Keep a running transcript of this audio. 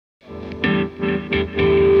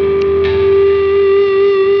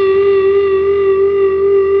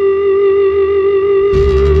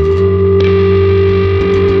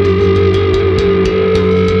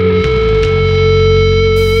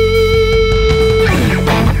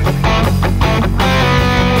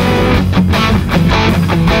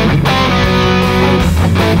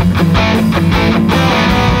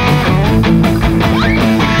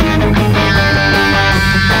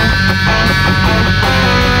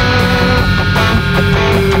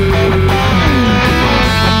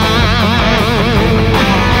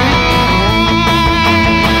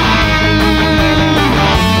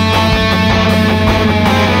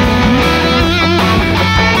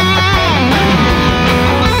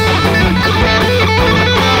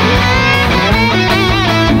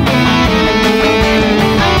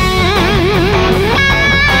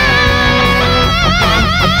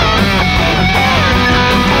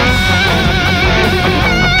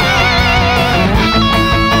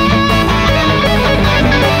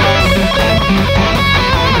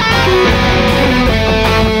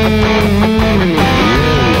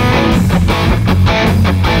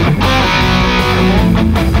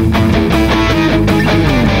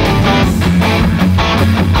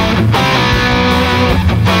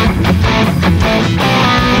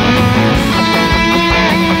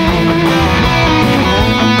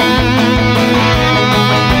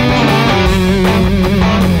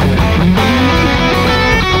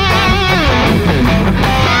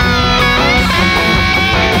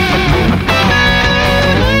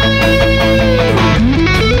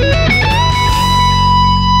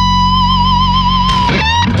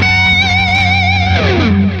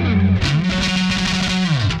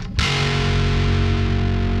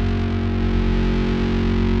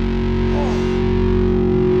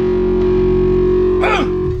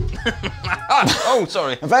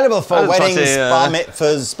Sorry. Available for weddings, bar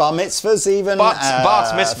mitzvahs even. Bar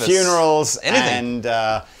mitzvahs. Funerals. Anything.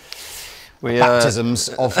 And baptisms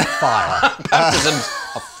of fire. Baptisms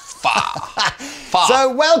of fire.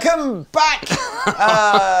 So welcome back to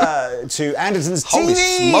Andertons Holy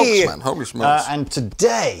TV. smokes, man. Holy smokes. And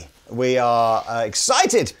today we are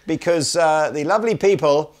excited because the lovely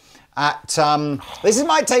people at... this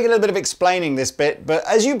might take a little bit of explaining this bit, but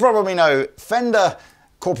as you probably know, Fender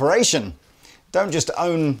Corporation don't just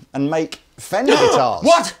own and make Fender guitars.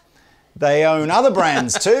 What? They own other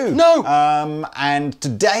brands too. No. And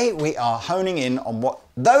today we are honing in on what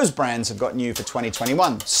those brands have got new for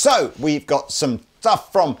 2021. So we've got some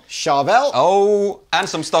stuff from Charvel. Oh, and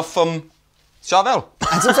some stuff from Charvel.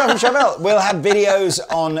 And some stuff from Charvel. We'll have videos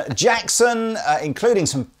on Jackson, including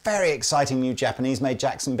some very exciting new Japanese-made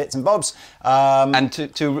Jackson bits and bobs. And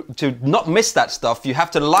to not miss that stuff, you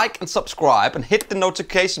have to like and subscribe and hit the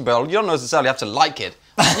notification bell. You don't necessarily have to like it.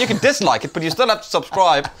 You can dislike it, but you still have to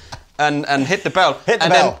subscribe and hit the bell.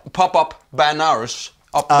 Then pop up banners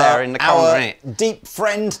up there in the corner. Our dear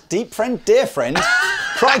friend,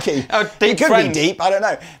 crikey. He could be deep, I don't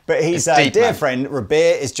know. But he's deep, dear man. friend,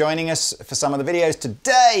 Rabir, is joining us for some of the videos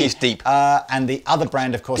today. He's deep. And the other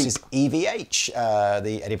brand, of course, is EVH,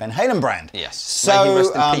 the Eddie Van Halen brand. Yes. So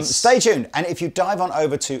stay tuned. And if you dive on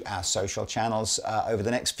over to our social channels over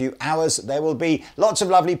the next few hours, there will be lots of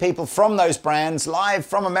lovely people from those brands live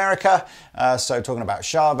from America. So talking about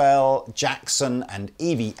Charvel, Jackson, and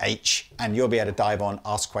EVH. And you'll be able to dive on,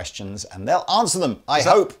 ask questions, and they'll answer them, I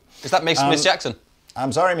hope. Is that Miss Jackson?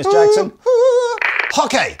 I'm sorry, Miss Jackson.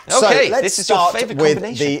 Okay, so let's this is your start favorite with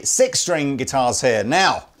combination. the 6-string guitars here.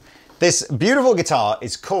 Now, this beautiful guitar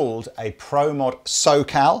is called a Pro Mod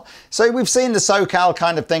SoCal. So we've seen the SoCal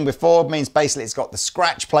kind of thing before. It means basically it's got the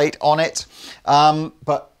scratch plate on it.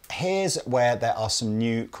 But here's where there are some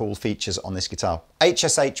new cool features on this guitar.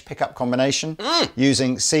 HSH pickup combination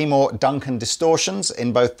using Seymour Duncan distortions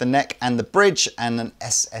in both the neck and the bridge, and an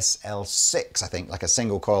SSL6, I think, like a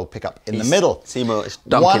single coil pickup in the middle. Seymour is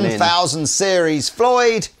dunking 1000 series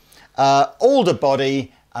Floyd, alder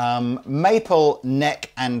body, maple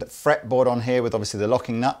neck and fretboard on here with obviously the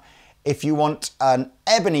locking nut. If you want an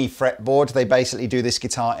ebony fretboard, they basically do this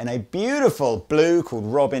guitar in a beautiful blue called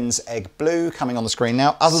Robin's Egg Blue, coming on the screen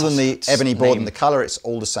now. Other than the ebony board and the color, it's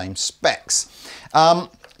all the same specs.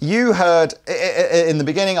 You heard in the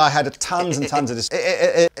beginning, I had tons and tons of distortion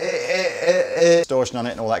on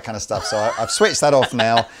it and all that kind of stuff. So I've switched that off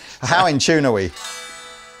now. How in tune are we?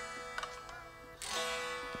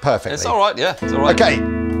 Perfectly. It's all right, yeah. It's all right. Okay.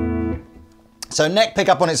 So neck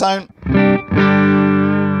pickup on its own.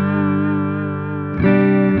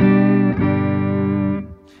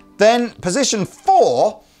 Then position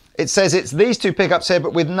 4, it says it's these two pickups here,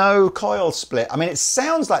 but with no coil split. I mean, it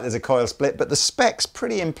sounds like there's a coil split, but the spec's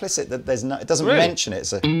pretty implicit that there's no. It doesn't mention it.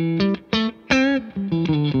 So.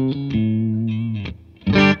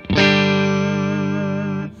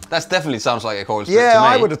 That definitely sounds like a coil split Yeah, to me.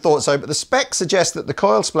 I would have thought so, but the spec suggests that the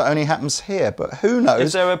coil split only happens here. But who knows?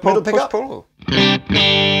 Is there a middle pickup? pull?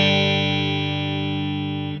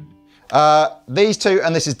 These two,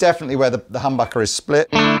 and this is definitely where the humbucker is split.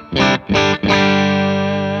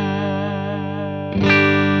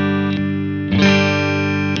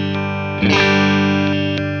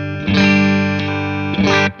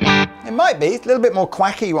 It might be a little bit more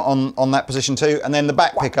quacky on that position too, and then the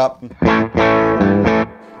back pickup.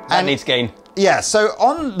 That needs gain. Yeah, so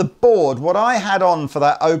on the board, what I had on for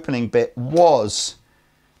that opening bit was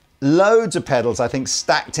loads of pedals, I think,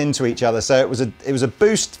 stacked into each other. So it was a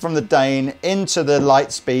boost from the Dane into the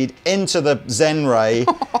Lightspeed, into the Zenray,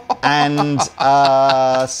 and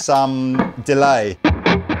some delay.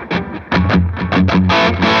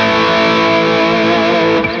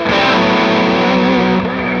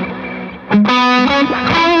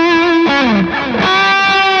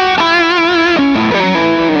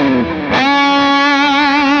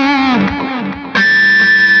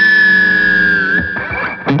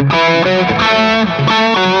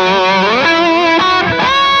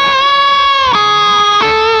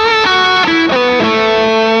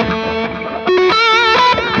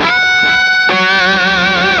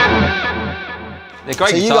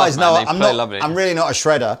 So you guys know I'm really not a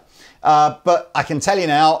shredder, but I can tell you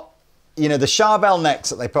now, you know, the Charvel necks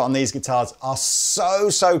that they put on these guitars are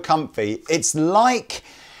so comfy. It's like,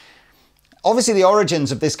 obviously the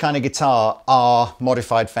origins of this kind of guitar are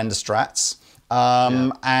modified Fender Strats.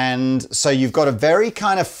 And so you've got a very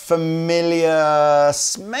kind of familiar,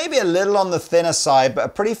 maybe a little on the thinner side, but a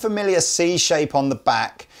pretty familiar C shape on the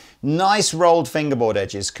back. Nice rolled fingerboard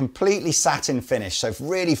edges, completely satin finish, so it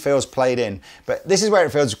really feels played in. But this is where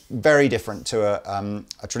it feels very different to a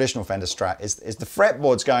traditional Fender Strat, is the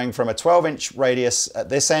fretboard's going from a 12-inch radius at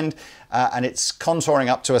this end, and it's contouring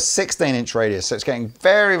up to a 16-inch radius. So it's getting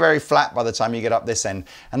very, very flat by the time you get up this end.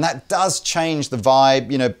 And that does change the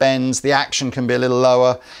vibe, you know, bends, the action can be a little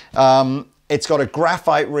lower. It's got a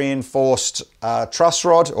graphite reinforced truss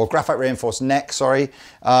rod, or graphite reinforced neck, sorry,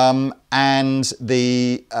 and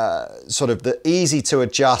the sort of the easy to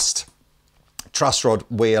adjust truss rod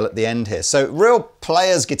wheel at the end here. So real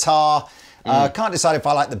player's guitar. Can't decide if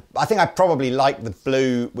I like I think I probably like the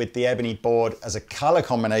blue with the ebony board as a color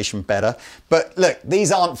combination better. But look,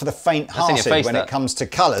 these aren't for the faint-hearted when it comes to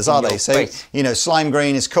colors, are they? So, you know, slime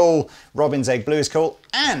green is cool, robin's egg blue is cool,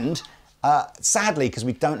 and sadly, because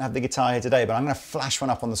we don't have the guitar here today, but I'm going to flash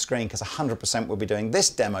one up on the screen because 100% we'll be doing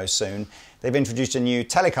this demo soon. They've introduced a new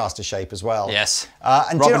Telecaster shape as well. Yes.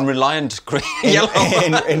 And Robin Reliant green, yellow.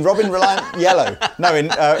 in Robin Reliant yellow. No,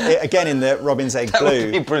 again in the Robin's Egg blue. That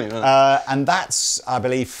would be brilliant. And that's, I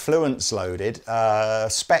believe, Fluence loaded.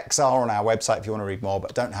 Specs are on our website if you want to read more,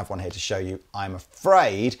 but I don't have one here to show you, I'm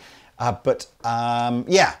afraid.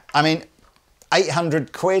 Yeah, I mean,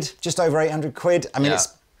 800 quid, just over 800 quid. I mean,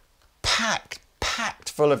 it's packed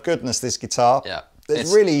full of goodness, this guitar. Yeah.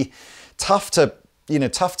 It's really tough to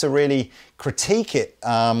really critique it.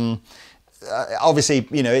 Obviously,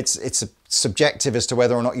 you know, it's subjective as to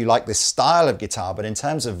whether or not you like this style of guitar, but in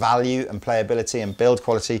terms of value and playability and build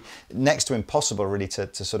quality, next to impossible really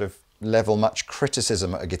to sort of level much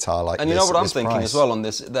criticism at a guitar like this. And you know what I'm thinking as well on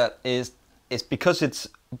this, that is because it's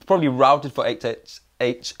probably routed for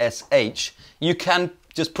HSH, you can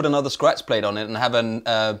just put another scratch plate on it and have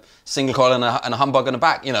a single coil and a humbug in the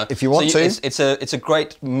back, you know. If you want to. It's a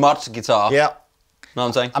great mud guitar. Yeah. Know what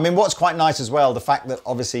I'm saying? I mean, what's quite nice as well, the fact that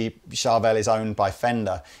obviously Charvel is owned by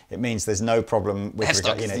Fender, it means there's no problem with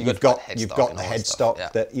headstock. You know, you've got the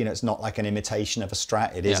headstock that, you know, it's not like an imitation of a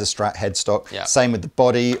Strat. It is a Strat headstock. Yeah. Same with the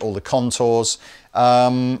body, all the contours.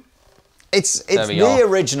 It's the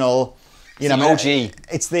original. You know, OG.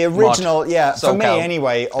 It's the original, for me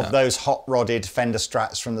anyway, of those hot rodded Fender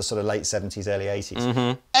Strats from the sort of late 70s, early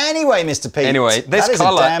 80s. Anyway, Mr. Pete, anyway, this that is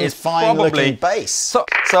color a damn is fine probably looking bass.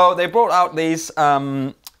 So they brought out these.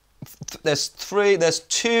 There's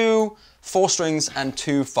 2 4-strings and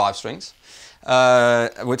 2 5-strings,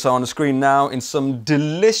 which are on the screen now in some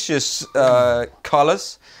delicious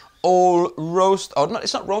colors. All roast. Oh, no,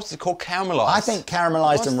 it's not roasted. It's called caramelized. I think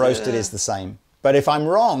caramelized and roasted is the same. But if I'm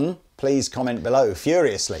wrong, please comment below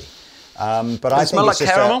furiously. But I think it's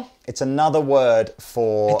just caramel? It's another word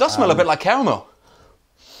for... It does smell a bit like caramel.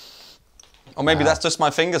 Or maybe that's just my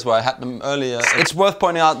fingers where I had them earlier. It's worth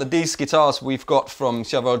pointing out that these guitars we've got from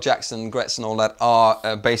Charvel, Jackson, Gretz and all that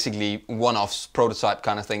are basically one-offs, prototype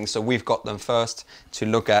kind of things. So we've got them first to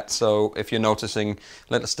look at. So if you're noticing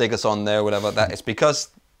little stickers on there, whatever, that is because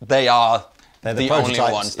they're the only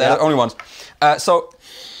ones. They're the only ones. So...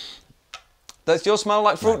 Does yours smell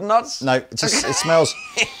like fruit and nuts? No, it smells.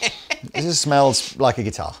 It just smells like a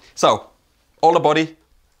guitar. So, all the body,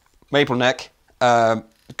 maple neck,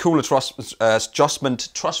 cooler truss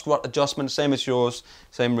rod adjustment, same as yours,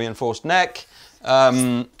 same reinforced neck,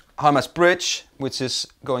 high-mass bridge, which is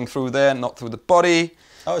going through there, not through the body.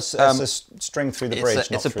 Oh, it's a string through the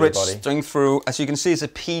bridge, not through the body. It's a bridge string through. As you can see, it's a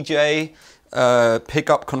PJ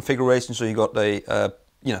pickup configuration. So you got the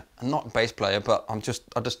you know, I'm not a bass player, but I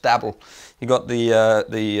just dabble. You got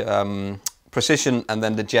the precision and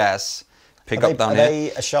then the jazz pickup down here. Are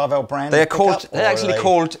they a Charvel brand? They're actually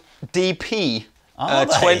called DP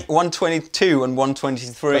 122 and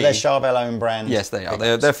 123. But they're Charvel own brand. Yes, they are.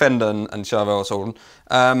 They're Fender and Charvel sold.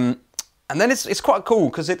 And then it's quite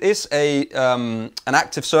cool because it is an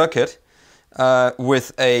active circuit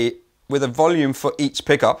with a volume for each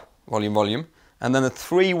pickup, volume, and then a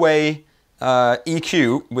 3-way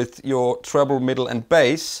EQ with your treble, middle and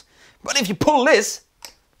bass. But if you pull this,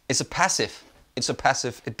 it's a passive.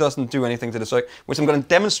 It doesn't do anything to the circuit, which I'm going to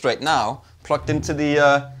demonstrate now, plugged into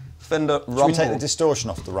the Fender Rumble. Should we take the distortion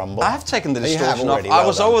off the Rumble? I have taken the distortion off. I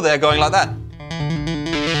was over there going like that.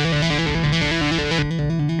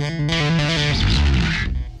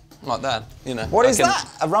 Like that, you know. What is that?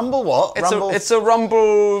 A Rumble what? It's a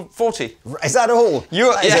Rumble 40. Is that all?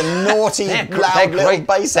 That is a naughty, loud little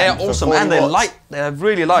bass amp. They're awesome and they're light. They're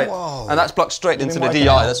really light. Whoa. And that's plugged straight into the DI.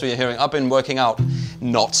 That's what you're hearing. I've been working out.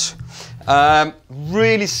 Not.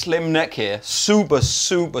 Really slim neck here. Super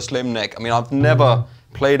slim neck. I mean, I've never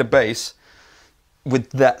played a bass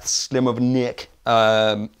with that slim of a neck.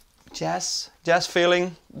 Jazz jazz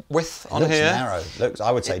feeling width on looks here. narrow. Looks,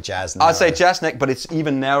 I would say jazz narrow. I'd say jazz neck, but it's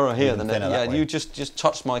even narrower here Even than it. Yeah, way. you just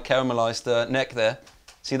touched my caramelized neck there.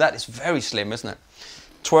 See, that is very slim, isn't it?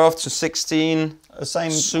 12 to 16. The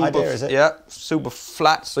same super, idea, is it? Yeah, super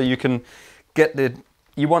flat, so you can get the...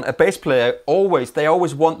 You want a bass player, they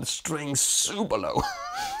always want the strings super low.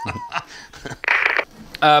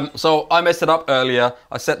 So I messed it up earlier.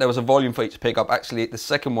 I said there was a volume for each pickup. Actually, the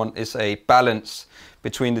second one is a balance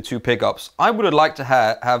between the two pickups. I would have liked to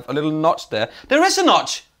have a little notch there. There is a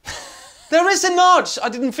notch! There is a notch! I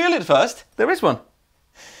didn't feel it first. There is one.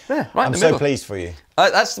 There, right in the middle. I'm so pleased for you.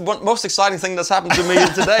 That's the most exciting thing that's happened to me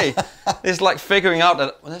today. It's like figuring out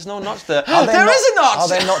that there's no notch there. There is a notch! Are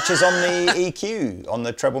there notches on the EQ, on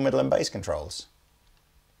the treble, middle and bass controls?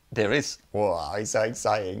 There is. Wow, it's so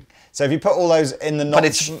exciting. So if you put all those in the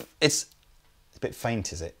notch... But it's a bit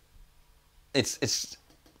faint, is it? It's...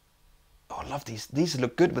 Oh, I love these. These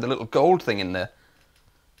look good with a little gold thing in there.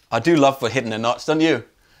 I do love for hitting a notch, don't you?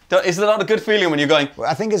 Is that not a good feeling when you're going... Well,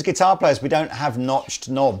 I think as guitar players, we don't have notched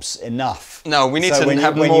knobs enough. No, we need to have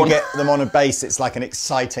them when more... you get them on a bass, it's like an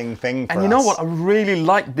exciting thing for us. And you know what? I really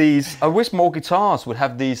like these. I wish more guitars would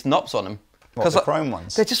have these knobs on them. What, the chrome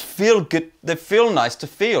ones? They just feel good. They feel nice to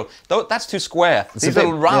feel. That's too square. These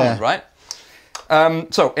are round, right?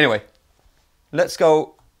 So, anyway. Let's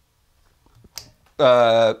go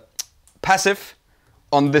passive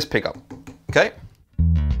on this pickup. Okay?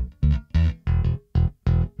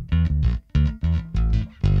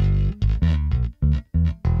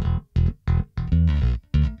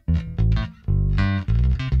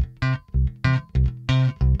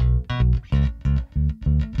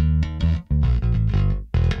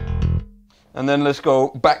 And then let's go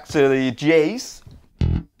back to the J's.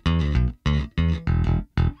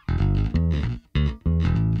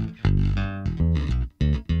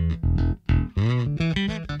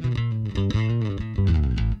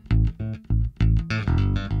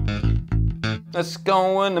 Let's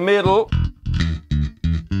go in the middle.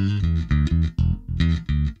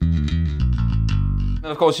 And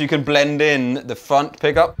of course you can blend in the front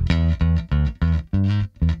pickup.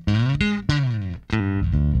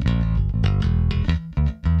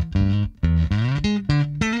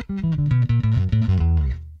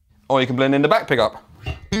 Or you can blend in the back pickup.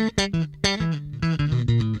 And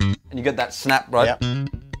you get that snap, right? Yep.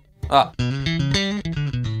 Ah.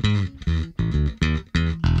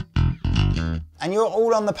 And you're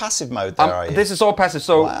all on the passive mode there, are you? This is all passive,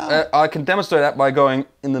 so wow. I can demonstrate that by going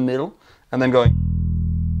in the middle and then going.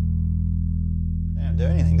 They don't do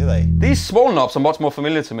anything, do they? These small knobs are much more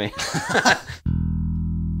familiar to me.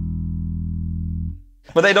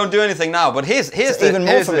 But they don't do anything now. But here's even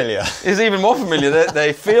more familiar. It's even more familiar.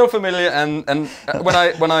 They feel familiar, and when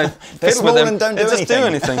I fiddle with them, don't they just do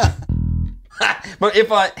anything. But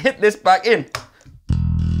if I hit this back in,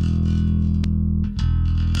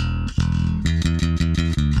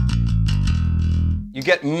 you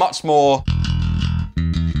get much more.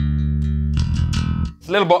 It's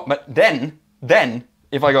a little bit, but then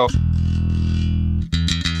if I go,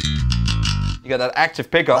 you get that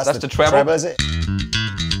active pickup. That's the treble. Treble, is it?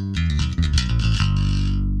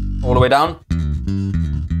 All the way down.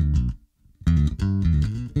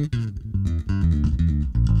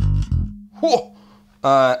 Whoa!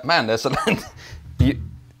 Man, there's a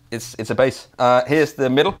it's a bass. Here's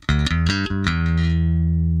the middle.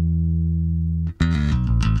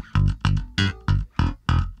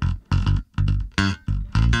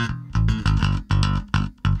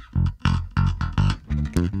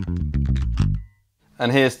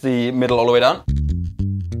 And here's the middle all the way down.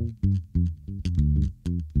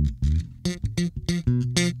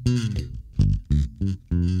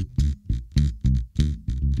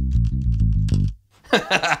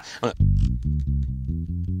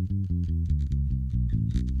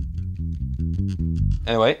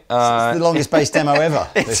 Anyway, it's the longest bass demo ever.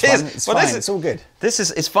 It's fine. It's all good.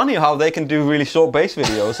 It's funny how they can do really short bass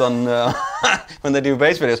videos on when they do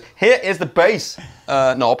bass videos. Here is the bass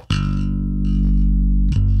knob.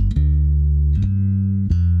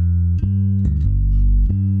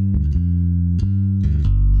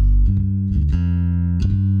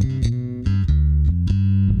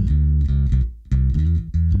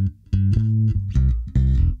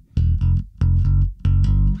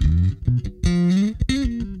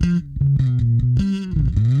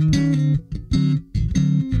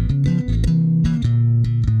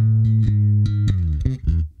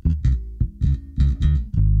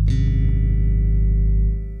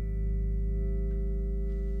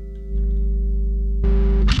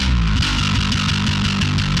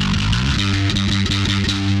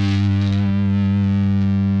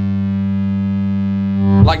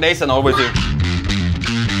 Nathan always do.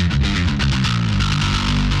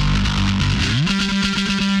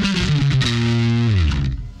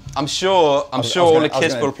 I'm sure all the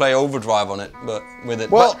kids will play Overdrive on it, but with it.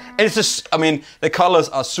 Well, but it's just, I mean, the colors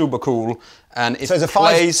are super cool, and it so it's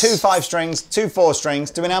plays... two 5 strings, 2 4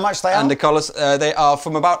 strings. Do we know how much they are? And the colors, they are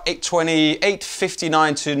from about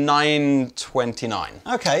 859 to 929.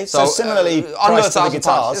 Okay, so similarly priced to the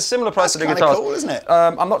guitars. It's similar price to the guitars. That's kind of cool, isn't it?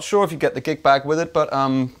 I'm not sure if you get the gig bag with it, but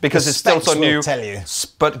because it's still so new. Will tell you.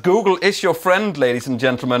 But Google is your friend, ladies and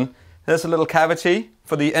gentlemen. There's a little cavity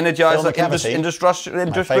for the Energizer Industrial.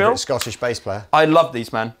 My favourite Scottish bass player. I love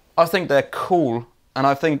these, man. I think they're cool, and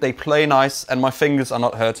I think they play nice, and my fingers are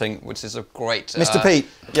not hurting, which is a great... Mr. Pete.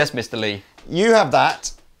 Yes, Mr. Lee. You have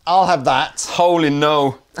that. I'll have that. Holy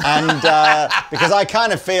no. And because I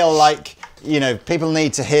kind of feel like, you know, people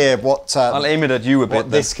need to hear what... I'll aim it at you a bit. What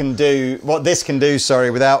this can do, sorry,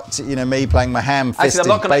 without, you know, me playing my ham-fisted Actually, I'm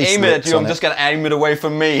not going to aim it at you, I'm it. just going to aim it away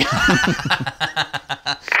from me.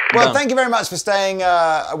 Well, thank you very much for staying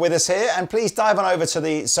with us here, and please dive on over to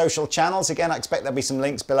the social channels. Again, I expect there'll be some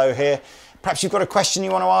links below here. Perhaps you've got a question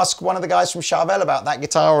you want to ask one of the guys from Charvel about that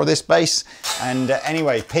guitar or this bass. And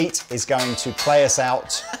anyway, Pete is going to play us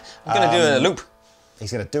out. I'm going to do a loop.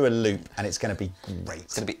 He's going to do a loop, and it's going to be great.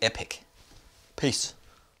 It's going to be epic. Peace.